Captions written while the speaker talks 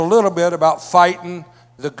A little bit about fighting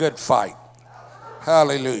the good fight.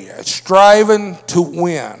 Hallelujah. Striving to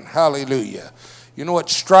win. Hallelujah. You know what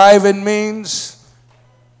striving means?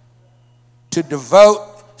 To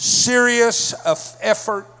devote serious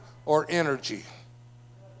effort or energy.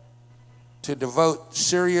 To devote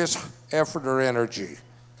serious effort or energy.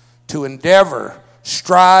 To endeavor,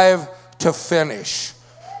 strive to finish.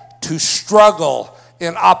 To struggle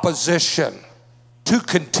in opposition. To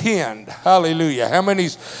contend. Hallelujah. How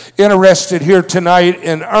many's interested here tonight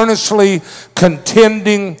in earnestly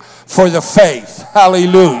contending for the faith?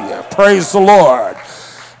 Hallelujah. Praise the Lord.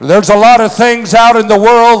 There's a lot of things out in the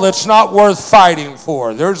world that's not worth fighting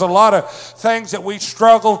for. There's a lot of things that we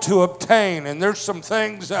struggle to obtain, and there's some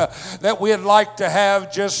things that we'd like to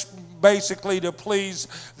have just basically to please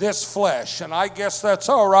this flesh. And I guess that's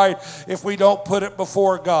all right if we don't put it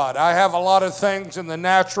before God. I have a lot of things in the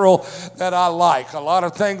natural that I like. A lot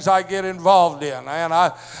of things I get involved in. And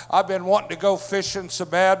I've been wanting to go fishing so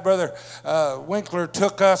bad. Brother Winkler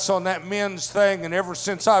took us on that men's thing. And ever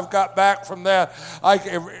since I've got back from that,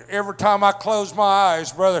 every time I close my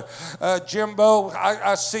eyes, Brother Jimbo,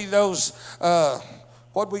 I see those,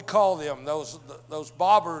 what do we call them? Those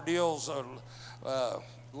bobber deals,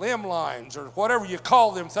 limb lines or whatever you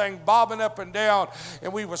call them thing, bobbing up and down,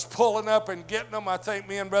 and we was pulling up and getting them. I think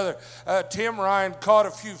me and Brother Tim Ryan caught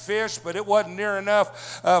a few fish, but it wasn't near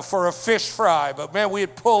enough for a fish fry. But man,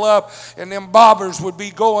 we'd pull up and them bobbers would be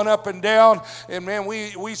going up and down, and man,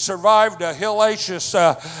 we survived a hellacious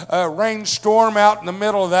rainstorm out in the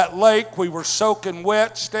middle of that lake. We were soaking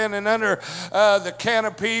wet, standing under the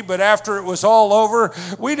canopy, but after it was all over,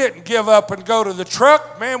 we didn't give up and go to the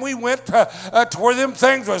truck. Man, we went to where them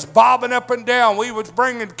things was bobbing up and down. We was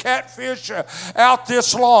bringing catfish out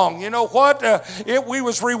this long. You know what? We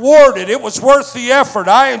was rewarded. It was worth the effort.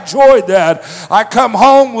 I enjoyed that. I come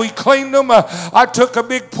home, we cleaned them. I took a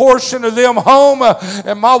big portion of them home,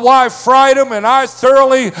 and my wife fried them, and I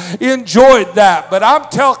thoroughly enjoyed that. But I'm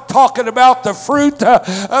talking about the fruit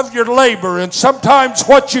of your labor, and sometimes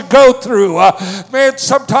what you go through. Man,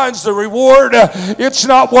 sometimes the reward, it's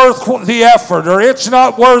not worth the effort, or it's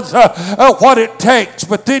not worth what it takes.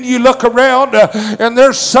 But then you look around and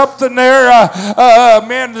there's something there,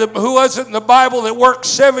 man, who was it in the Bible that worked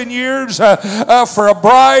 7 years for a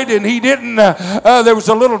bride, and he didn't, there was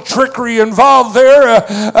a little trickery involved there,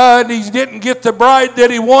 and he didn't get the bride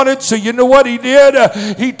that he wanted. So you know what he did?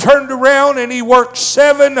 He turned around and he worked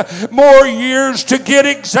 7 more years to get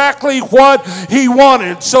exactly what he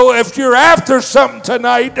wanted. So if you're after something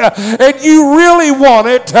tonight and you really want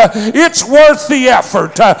it, it's worth the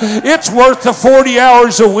effort. It's worth the 40 hours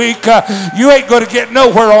a week. You ain't going to get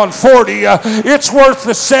nowhere on 40. It's worth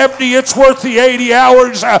the 70. It's worth the 80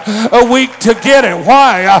 hours a week to get it.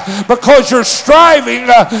 Why? Because you're striving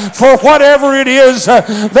for whatever it is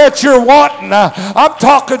that you're wanting. I'm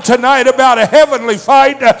talking tonight about a heavenly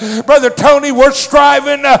fight. Brother Tony, we're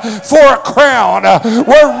striving for a crown.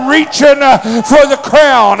 We're reaching for the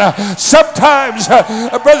crown. Sometimes,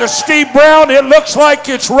 Brother Steve Brown, it looks like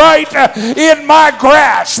it's right in my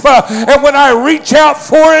grasp. And when I reach out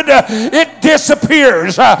for it, it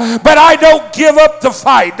disappears. But I don't give up the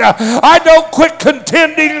fight. I don't quit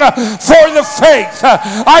contending for the faith.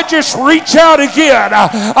 I just reach out again.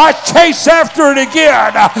 I chase after it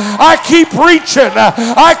again. I keep reaching.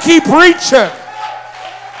 I keep reaching.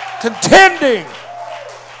 Contending.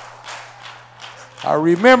 I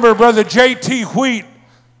remember Brother J.T. Wheat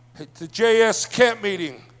at the J.S. Kent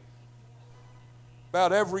meeting.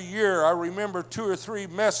 About every year, I remember 2 or 3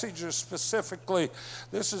 messages specifically.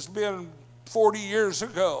 This has been 40 years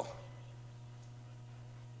ago.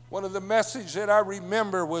 One of the messages that I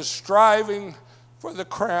remember was striving for the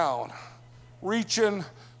crown, reaching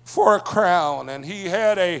for a crown. And he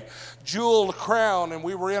had a jeweled crown, and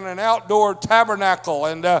we were in an outdoor tabernacle,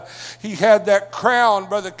 and he had that crown,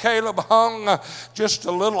 Brother Caleb, hung just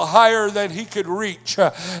a little higher than he could reach,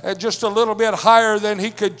 and just a little bit higher than he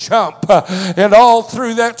could jump. And all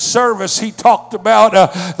through that service, he talked about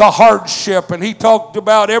the hardship, and he talked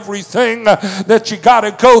about everything that you got to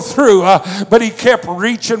go through, but he kept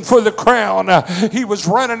reaching for the crown. He was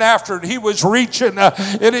running after it. He was reaching,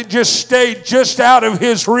 and it just stayed just out of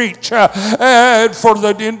his reach. And for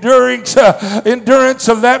the endurance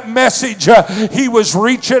of that message, he was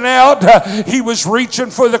reaching out. He was reaching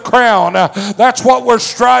for the crown. That's what we're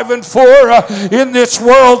striving for in this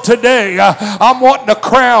world today. I'm wanting a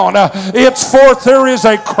crown. It's forth there is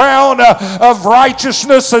a crown of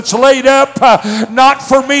righteousness that's laid up, not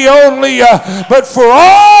for me only, but for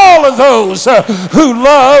all of those who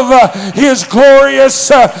love his glorious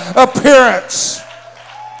appearance.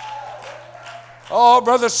 Oh,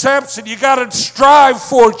 Brother Sampson, you got to strive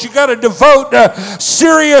for it. You got to devote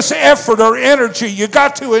serious effort or energy. You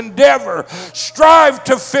got to endeavor, strive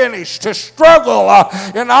to finish, to struggle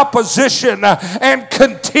in opposition and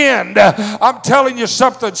contend. I'm telling you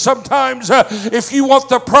something. Sometimes if you want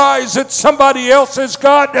the prize that somebody else has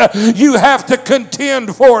got, you have to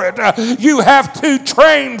contend for it. You have to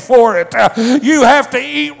train for it. You have to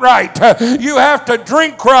eat right. You have to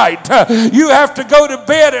drink right. You have to go to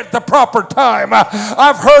bed at the proper time.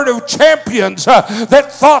 I've heard of champions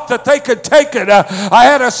that thought that they could take it. I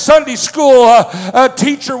had a Sunday school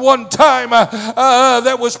teacher one time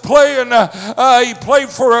that was playing. He played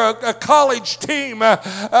for a college team,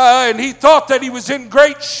 and he thought that he was in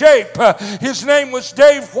great shape. His name was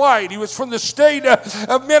Dave White. He was from the state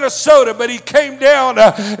of Minnesota, but he came down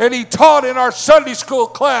and he taught in our Sunday school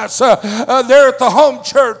class there at the home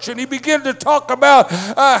church, and he began to talk about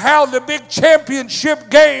how the big championship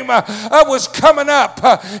game was coming up.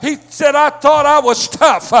 He said, I thought I was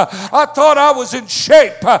tough. I thought I was in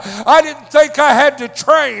shape. I didn't think I had to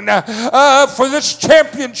train for this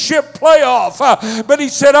championship playoff. But he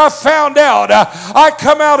said, I found out. I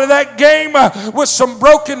come out of that game with some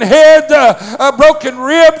broken head, broken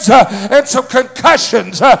ribs, and some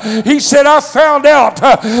concussions. He said, I found out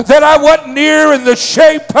that I wasn't near in the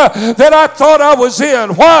shape that I thought I was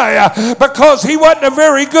in. Why? Because he wasn't a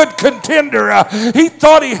very good contender. He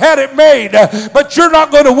thought he had it made. But you're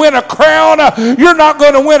not going to win a crown. You're not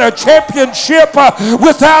going to win a championship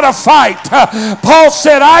without a fight. Paul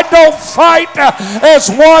said, I don't fight as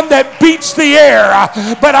one that beats the air,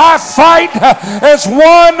 but I fight as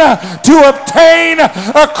one to obtain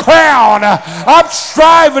a crown. I'm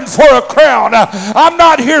striving for a crown. I'm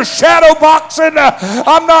not here shadow boxing.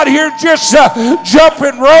 I'm not here just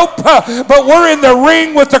jumping rope, but we're in the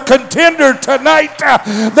ring with a contender tonight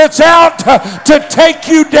that's out to take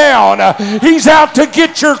you down. He's out to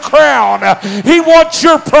get your crown. He wants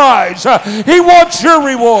your prize. He wants your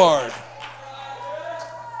reward.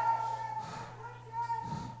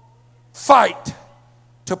 Fight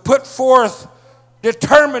to put forth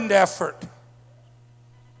determined effort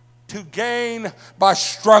to gain by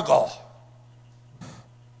struggle.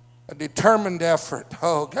 A determined effort.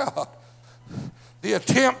 Oh, God. The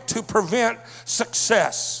attempt to prevent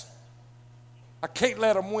success. I can't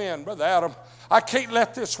let them win, Brother Adam. I can't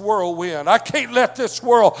let this world win. I can't let this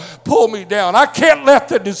world pull me down. I can't let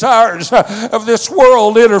the desires of this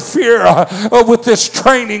world interfere with this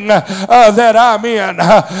training that I'm in.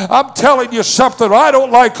 I'm telling you something. I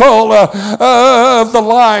don't like all of the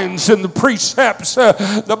lines and the precepts.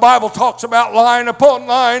 The Bible talks about line upon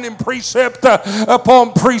line and precept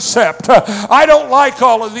upon precept. I don't like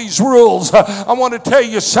all of these rules. I want to tell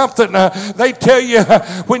you something. They tell you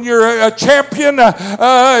when you're a champion,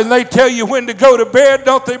 and they tell you when to go to bed,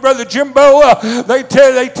 don't they, Brother Jimbo? They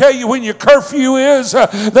tell you when your curfew is.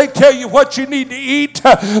 They tell you what you need to eat.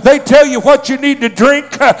 They tell you what you need to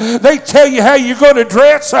drink. They tell you how you're going to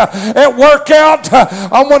dress at workout.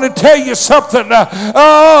 I want to tell you something.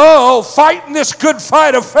 Fighting this good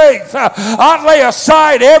fight of faith, I lay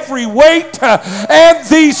aside every weight and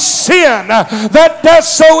the sin that does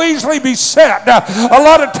so easily beset. A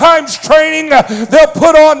lot of times training, they'll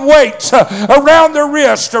put on weights around their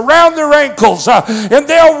wrist, around their ankles, and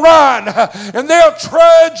they'll run and they'll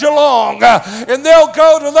trudge along and they'll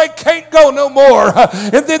go till they can't go no more,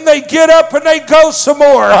 and then they get up and they go some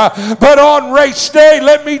more. But on race day,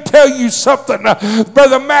 let me tell you something,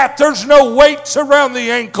 Brother Matt, there's no weights around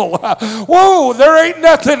the ankle. Whoa, there ain't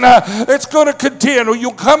nothing that's going to contend.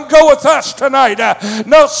 You'll come go with us tonight.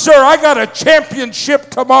 No, sir, I got a championship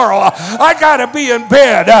tomorrow. I got to be in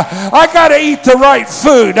bed. I got to eat the right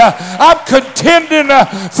food. I'm contending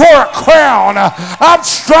for a crown. I'm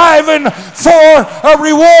striving for a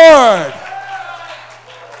reward.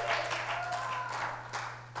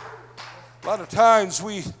 A lot of times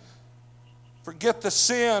we forget the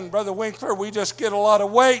sin, Brother Winkler. We just get a lot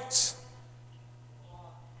of weights.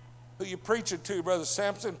 Who you preaching to, Brother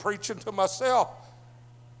Sampson? Preaching to myself.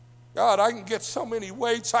 God, I can get so many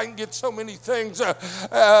weights. I can get so many things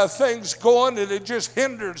going that it just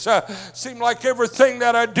hinders. Seem like everything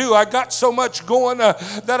that I do, I got so much going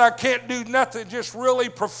that I can't do nothing just really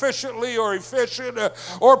proficiently or efficient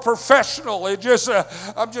or professional.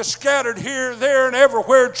 I'm just scattered here, there, and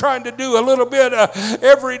everywhere trying to do a little bit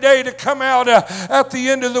every day to come out at the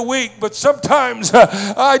end of the week. But sometimes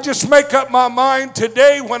I just make up my mind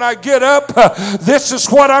today when I get up, this is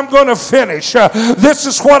what I'm going to finish. This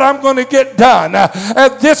is what I'm I'm going to get done.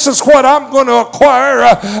 And this is what I'm going to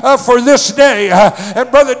acquire for this day.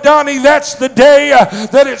 And Brother Donnie, that's the day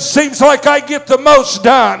that it seems like I get the most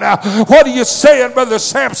done. What are you saying, Brother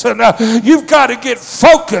Sampson? You've got to get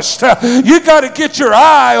focused. You got to get your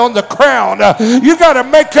eye on the crown. You got to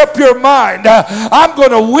make up your mind. I'm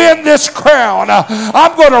going to win this crown.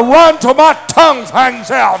 I'm going to run till my tongue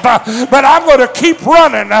hangs out. But I'm going to keep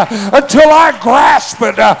running until I grasp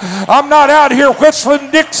it. I'm not out here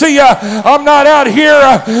whistling Dixie. I'm not out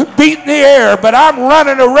here beating the air. But I'm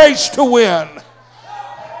running a race to win.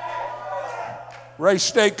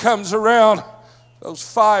 Race day comes around. Those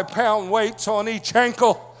 5-pound weights on each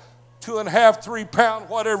ankle. 2.5, 3 pound,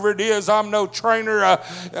 whatever it is. I'm no trainer,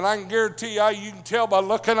 and I can guarantee you can tell by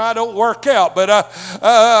looking I don't work out. But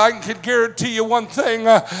I can guarantee you one thing: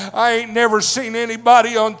 I ain't never seen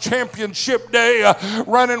anybody on championship day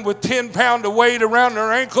running with 10 pound of weight around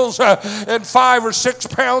their ankles and 5 or 6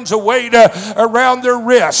 pounds of weight around their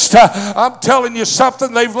wrist. I'm telling you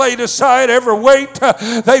something. They've laid aside every weight.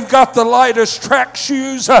 They've got the lightest track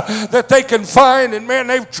shoes that they can find, and man,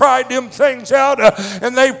 they've tried them things out,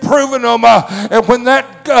 and they've proven them. And when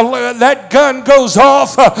that gun goes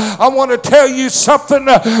off, I want to tell you something.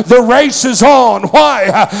 The race is on.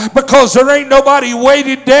 Why? Because there ain't nobody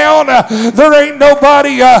weighted down. There ain't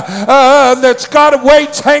nobody that's got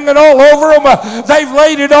weights hanging all over them. They've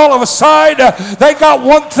laid it all aside. They got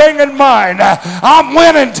one thing in mind. I'm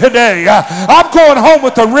winning today. I'm going home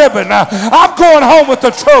with the ribbon. I'm going home with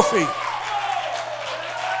the trophy.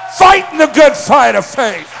 Fighting the good fight of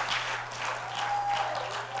faith.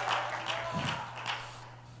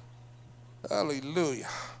 Hallelujah.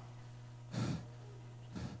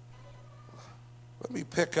 Let me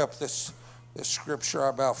pick up this scripture I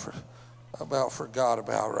about forgot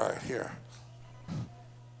about right here.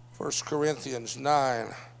 1 Corinthians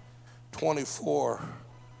 9:24.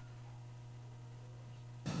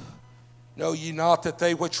 Know ye not that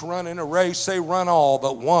they which run in a race, they run all,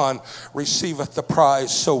 but one receiveth the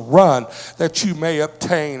prize. So run that you may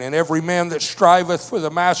obtain. And every man that striveth for the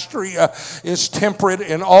mastery is temperate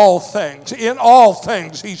in all things. In all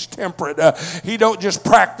things he's temperate. He don't just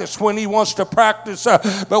practice when he wants to practice,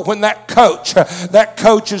 but when that coach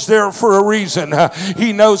is there for a reason.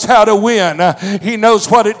 He knows how to win. He knows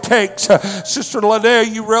what it takes. Sister Linnell,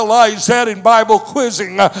 you realize that in Bible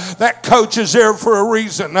quizzing, that coach is there for a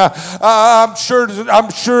reason. I'm sure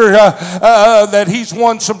that he's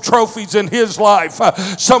won some trophies in his life.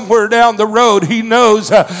 Somewhere down the road, he knows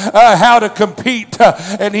how to compete,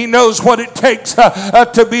 and he knows what it takes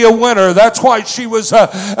to be a winner. That's why she was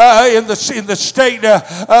in the state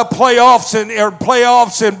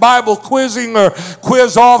playoffs in Bible quizzing or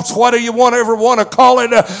quiz-offs, whatever you ever want to call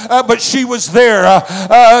it. But she was there.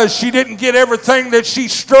 She didn't get everything that she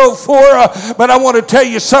strove for, but I want to tell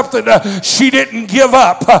you something. She didn't give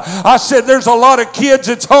up. I said there's a lot of kids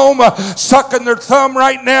at home sucking their thumb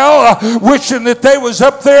right now, wishing that they was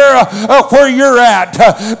up there where you're at.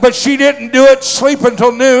 But she didn't do it sleeping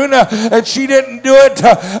till noon, and she didn't do it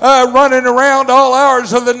running around all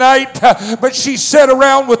hours of the night, but she sat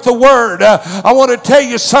around with the Word. I want to tell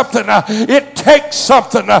you something. It takes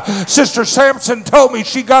something. Sister Sampson told me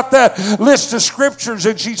she got that list of scriptures,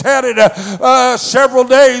 and she's had it several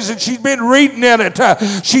days, and she's been reading in it.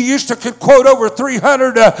 She used to could quote over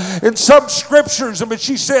 300 in some scriptures, but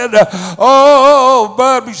she said,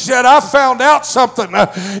 Bub, she said, I found out something.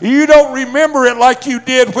 You don't remember it like you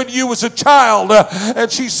did when you was a child.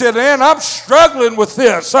 And she said, man, I'm struggling with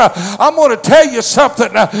this. I'm going to tell you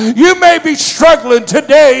something. You may be struggling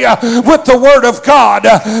today with the Word of God,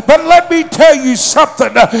 but let me tell you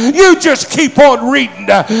something. You just keep on reading.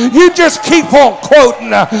 You just keep on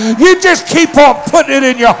quoting. You just keep on putting it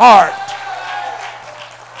in your heart.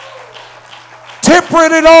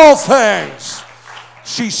 Temperate in all things.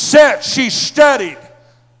 She sat, she studied.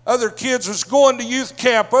 Other kids was going to youth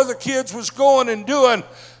camp. Other kids was going and doing.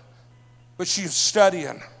 But she was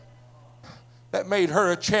studying. That made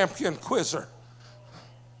her a champion quizzer.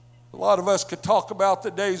 A lot of us could talk about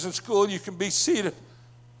the days of school. You can be seated.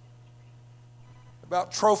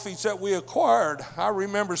 About trophies that we acquired. I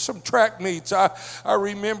remember some track meets. I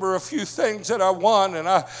remember a few things that I won, and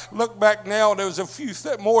I look back now, and there was a few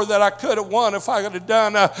more that I could have won if I could have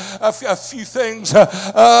done a few things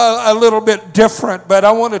a little bit different. But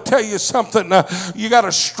I want to tell you something. You got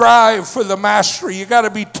to strive for the mastery. You got to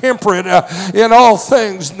be temperate in all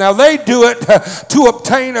things. Now they do it to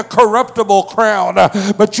obtain a corruptible crown,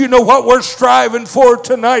 but you know what we're striving for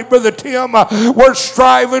tonight, Brother Tim? We're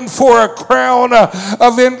striving for a crown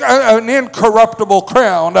of an incorruptible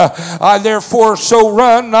crown. I therefore so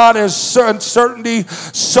run, not as uncertainty,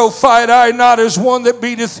 so fight I, not as one that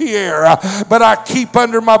beateth the air, but I keep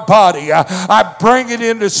under my body. I bring it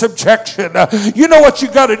into subjection. You know what you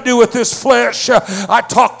got to do with this flesh? I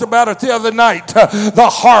talked about it the other night. The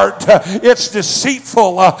heart, it's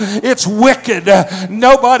deceitful. It's wicked.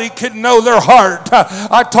 Nobody can know their heart.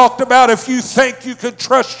 I talked about if you think you can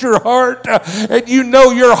trust your heart and you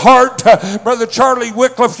know your heart. Brother Charlie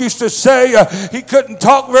Wycliffe used to say, he couldn't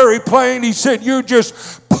talk very plain. He said, you're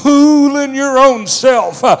just fooling your own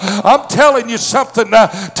self. I'm telling you something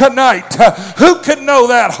tonight. Who can know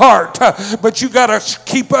that heart? But you got to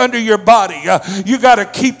keep under your body. You got to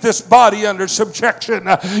keep this body under subjection.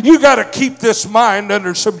 You got to keep this mind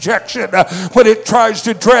under subjection. When it tries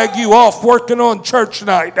to drag you off working on church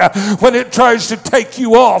night, when it tries to take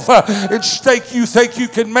you off and you think you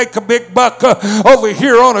can make a big buck over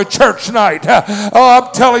here on a church night. Oh,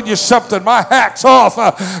 I'm telling you something. My hat's off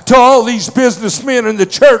to all these businessmen in the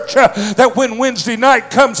church that when Wednesday night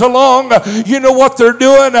comes along, you know what they're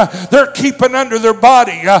doing? They're keeping under their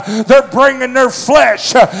body. They're bringing their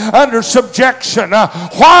flesh under subjection.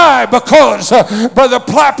 Why? Because, Brother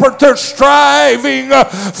Plappert, they're striving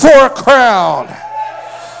for a crown.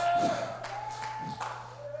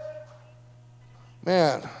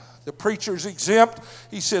 Man, the preacher's exempt.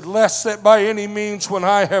 He said, lest that by any means when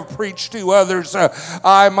I have preached to others,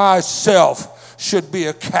 I myself should be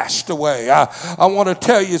a castaway. I want to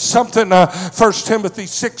tell you something. 1 Timothy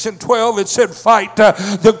 6:12, it said, fight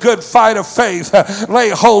the good fight of faith. Lay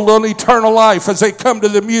hold on eternal life as they come to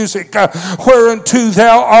the music. Whereunto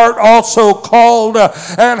thou art also called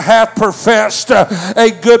and hath professed a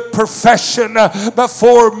good profession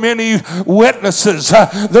before many witnesses.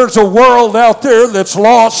 There's a world out there that's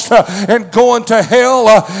lost and going to hell.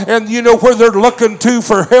 And you know where they're looking to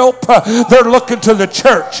for help? They're looking to the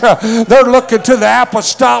church. They're looking to the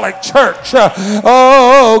apostolic church.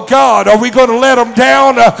 Oh God, are we going to let them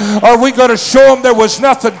down? Are we going to show them there was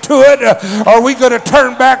nothing to it? Are we going to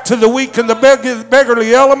turn back to the weak and the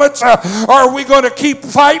beggarly elements? Are we going to keep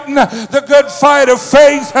fighting the good fight of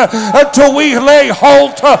faith until we lay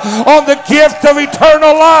hold on the gift of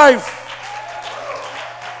eternal life?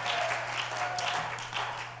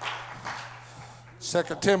 2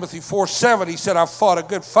 Timothy 4:7, he said, I've fought a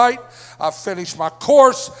good fight, I've finished my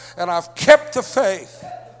course, and I've kept the faith.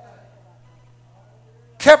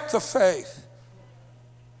 Kept the faith.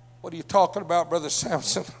 What are you talking about, Brother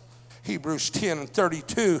Sampson? Hebrews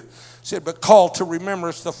 10:32 said, but call to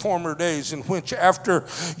remembrance the former days in which after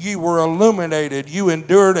ye were illuminated, you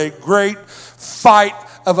endured a great fight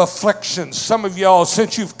of afflictions. Some of y'all,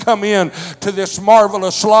 since you've come in to this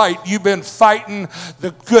marvelous light, you've been fighting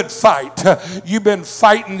the good fight. You've been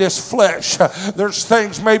fighting this flesh. There's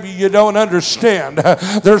things maybe you don't understand.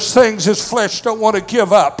 There's things this flesh don't want to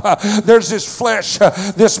give up. There's this flesh,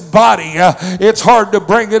 this body. It's hard to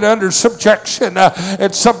bring it under subjection.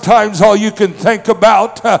 And sometimes all you can think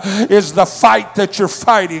about is the fight that you're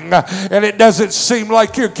fighting. And it doesn't seem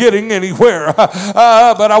like you're getting anywhere.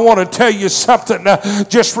 But I want to tell you something.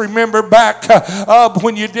 Just remember back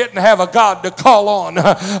when you didn't have a God to call on.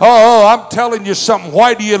 Oh, I'm telling you something.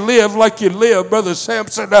 Why do you live like you live, Brother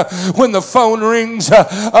Sampson? When the phone rings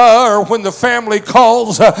or when the family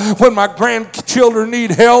calls, when my grandchildren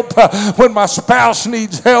need help, when my spouse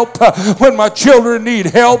needs help, when my children need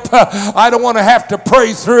help, I don't want to have to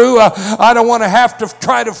pray through. I don't want to have to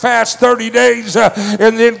try to fast 30 days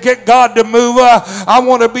and then get God to move. I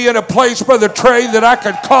want to be in a place, Brother Trey, that I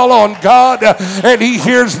can call on God and He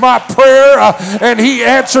hears my prayer and He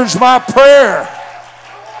answers my prayer.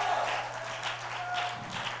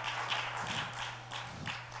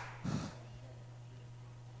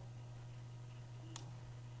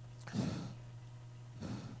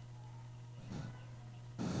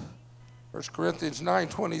 First Corinthians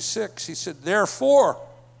 9:26, he said, therefore,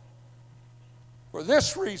 for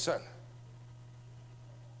this reason,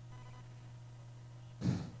 the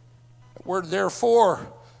word therefore,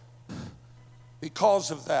 because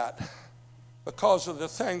of that, because of the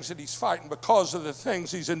things that he's fighting, because of the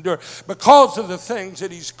things he's enduring, because of the things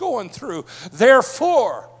that he's going through.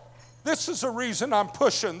 Therefore, this is the reason I'm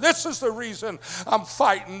pushing. This is the reason I'm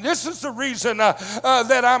fighting. This is the reason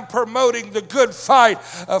that I'm promoting the good fight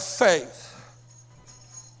of faith.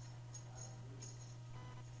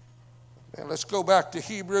 And let's go back to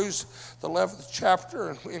Hebrews, the 11th chapter,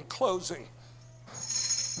 and in closing.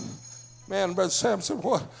 Man, Brother Sampson,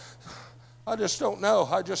 what? I just don't know.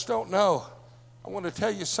 I just don't know. I want to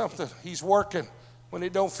tell you something. He's working. When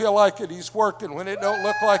it don't feel like it, he's working. When it don't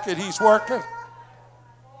look like it, he's working.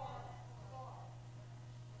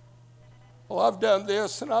 Well, I've done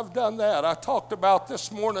this and I've done that. I talked about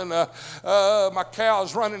this morning, my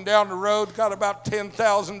cows running down the road, got about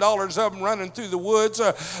 $10,000 of them running through the woods.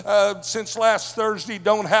 Since last Thursday,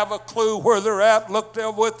 don't have a clue where they're at. Looked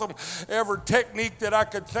with them, every technique that I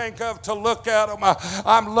could think of to look at them.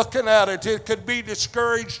 I'm looking at it. It could be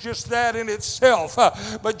discouraged, just that in itself.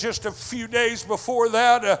 But just a few days before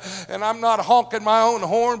that, and I'm not honking my own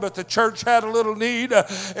horn, but the church had a little need.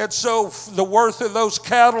 And so the worth of those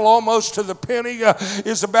cattle, almost to the penny,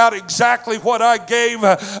 is about exactly what I gave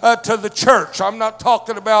to the church. I'm not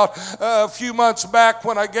talking about a few months back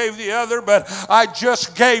when I gave the other, but I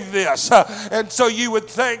just gave this. And so you would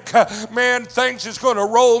think, man, things is going to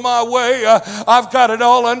roll my way. I've got it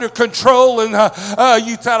all under control. And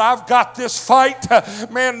you thought, I've got this fight.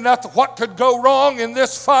 Man, nothing. What could go wrong in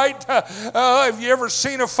this fight? Have you ever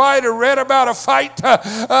seen a fight or read about a fight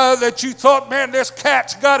that you thought, man, this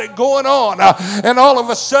cat's got it going on? And all of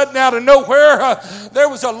a sudden, out of nowhere, there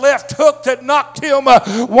was a left hook that knocked him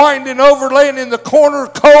winding over, laying in the corner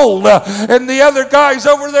cold. And the other guy's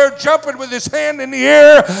over there jumping with his hand in the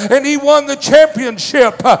air, and he won the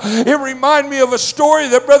championship. It reminded me of a story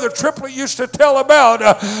that Brother Triplett used to tell about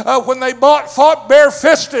when they fought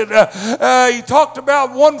bare-fisted. He talked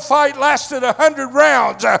about one fight lasted 100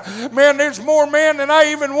 rounds. Man, there's more man than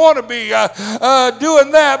I even want to be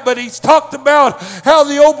doing that. But he's talked about how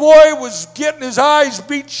the old boy was getting his eyes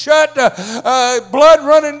beat shut, blood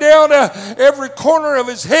running down every corner of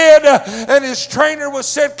his head, and his trainer was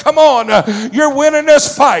said, come on, you're winning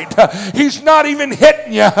this fight. He's not even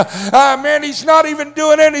hitting you. Man, he's not even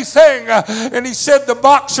doing anything. And he said the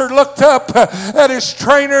boxer looked up at his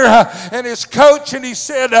trainer and his coach, and he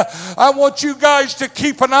said, I want you guys to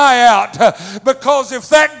keep an eye out, because if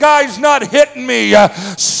that guy's not hitting me,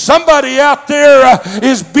 somebody out there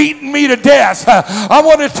is beating me to death. I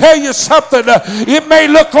want to tell you something. It may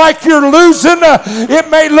look like you're losing. It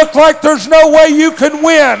may look like there's no way you can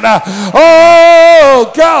win.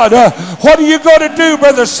 Oh, God, what are you going to do,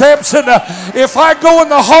 Brother Sampson? If I go in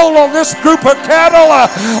the hole on this group of cattle,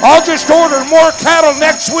 I'll just order more cattle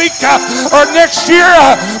next week or next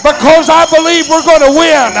year because I believe we're going to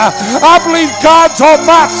win. I believe God's on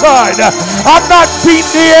my side. I'm not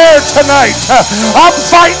beating the air tonight. I'm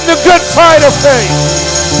fighting the good fight of faith.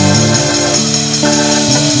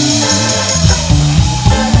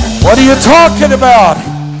 What are you talking about?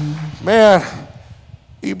 Man,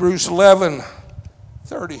 Hebrews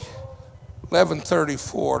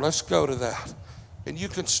 11:34. Let's go to that. And you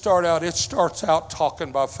can start out, it starts out talking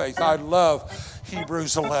about faith. I love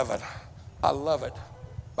Hebrews 11. I love it.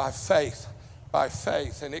 By faith.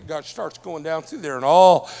 And it starts going down through there, and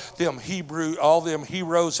all them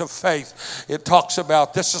heroes of faith, it talks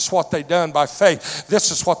about this is what they done by faith.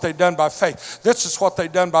 This is what they done by faith. This is what they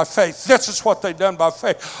done by faith. This is what they done by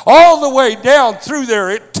faith. All the way down through there,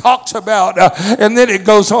 it talks about, and then it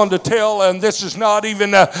goes on to tell, and this is not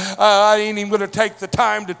even, I ain't even going to take the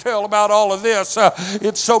time to tell about all of this.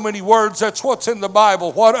 It's so many words. That's what's in the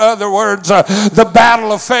Bible. What other words? The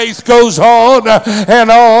battle of faith goes on and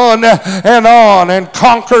on and on. And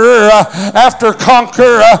conqueror after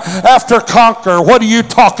conqueror after conqueror. What are you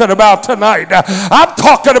talking about tonight? I'm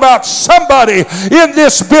talking about somebody in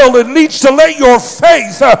this building needs to let your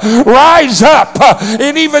faith rise up.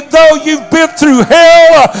 And even though you've been through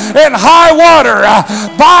hell and high water,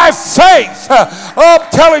 by faith, I'm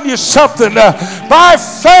telling you something, by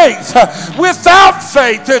faith, without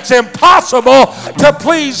faith, it's impossible to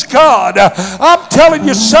please God. I'm telling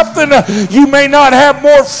you something, you may not have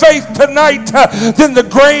more faith tonight than the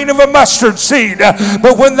grain of a mustard seed.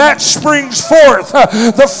 But when that springs forth,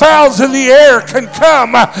 the fowls of the air can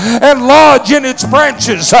come and lodge in its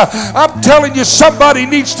branches. I'm telling you, somebody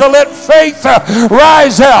needs to let faith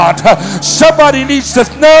rise out. Somebody needs to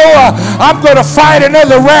know, I'm going to fight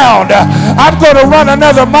another round. I'm going to run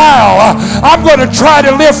another mile. I'm going to try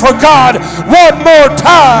to live for God one more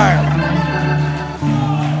time.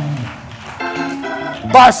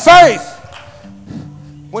 By faith.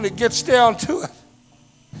 When it gets down to it,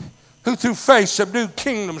 who through faith subdued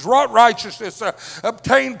kingdoms, wrought righteousness,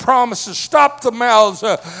 obtained promises, stopped the mouths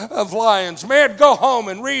of lions. Man, go home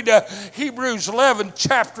and read Hebrews 11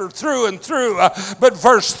 chapter through and through. But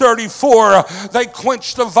verse 34, they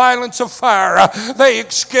quenched the violence of fire. They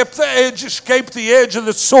escaped the edge of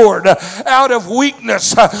the sword. Out of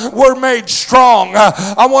weakness were made strong.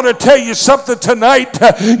 I want to tell you something tonight.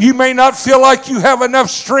 You may not feel like you have enough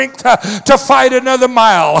strength to fight another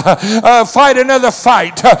mile, fight another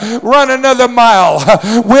fight, run run another mile,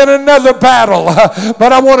 win another battle.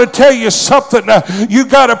 But I want to tell you something. You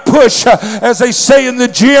got to push, as they say in the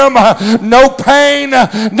gym, no pain,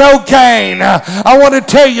 no gain. I want to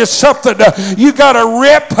tell you something. You got to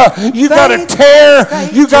rip, you got to tear,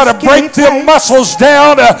 you got to break them muscles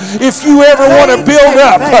down if you ever want to build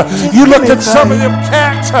up. You look at some of them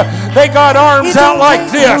cats, they got arms out like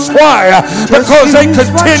this. Why? Because they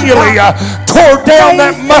continually tore down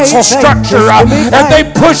that muscle structure and they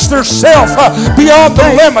push themselves beyond the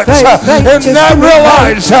limits and not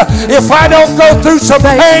realize if I don't go through some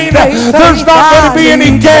pain, there's not going to be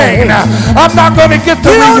any gain. I'm not going to get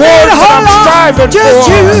the rewards that I'm striving for. Just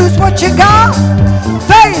use what you got.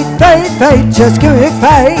 Faith, faith, faith, just give me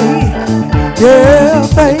faith. Yeah,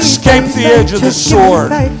 faith. Escape the edge of the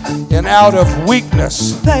sword and out of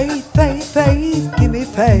weakness. Faith, faith, faith, give me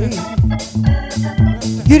faith.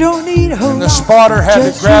 You don't need a whole lot. And the spotter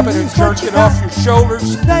had to grab it and jerk it off your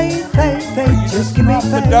shoulders. Faith, faith, faith, just give me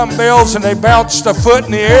faith. The dumbbells and they bounced a foot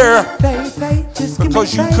in the air Faith, faith, just give me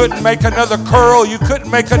because you faith. couldn't make another curl, you couldn't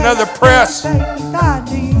make another press. Faith, I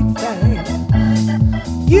need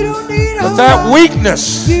faith. You don't need a But whole that lot.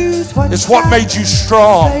 weakness Use what is you what got. made you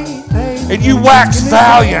strong. Faith, faith, And you faith, wax just give me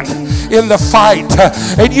valiant faith. in the fight,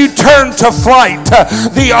 and you turn to flight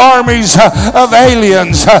the armies of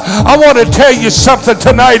aliens. I want to tell you something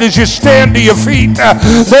tonight as you stand to your feet.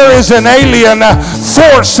 There is an alien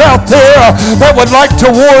force out there that would like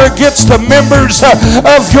to war against the members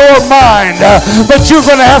of your mind, but you're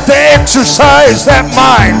going to have to exercise that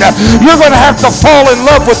mind. You're going to have to fall in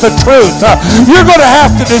love with the truth. You're going to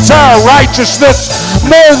have to desire righteousness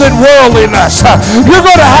more than worldliness. You're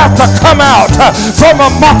going to have to come out from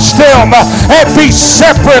amongst them and be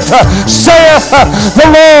separate, saith the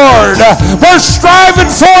Lord. We're striving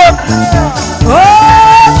for it.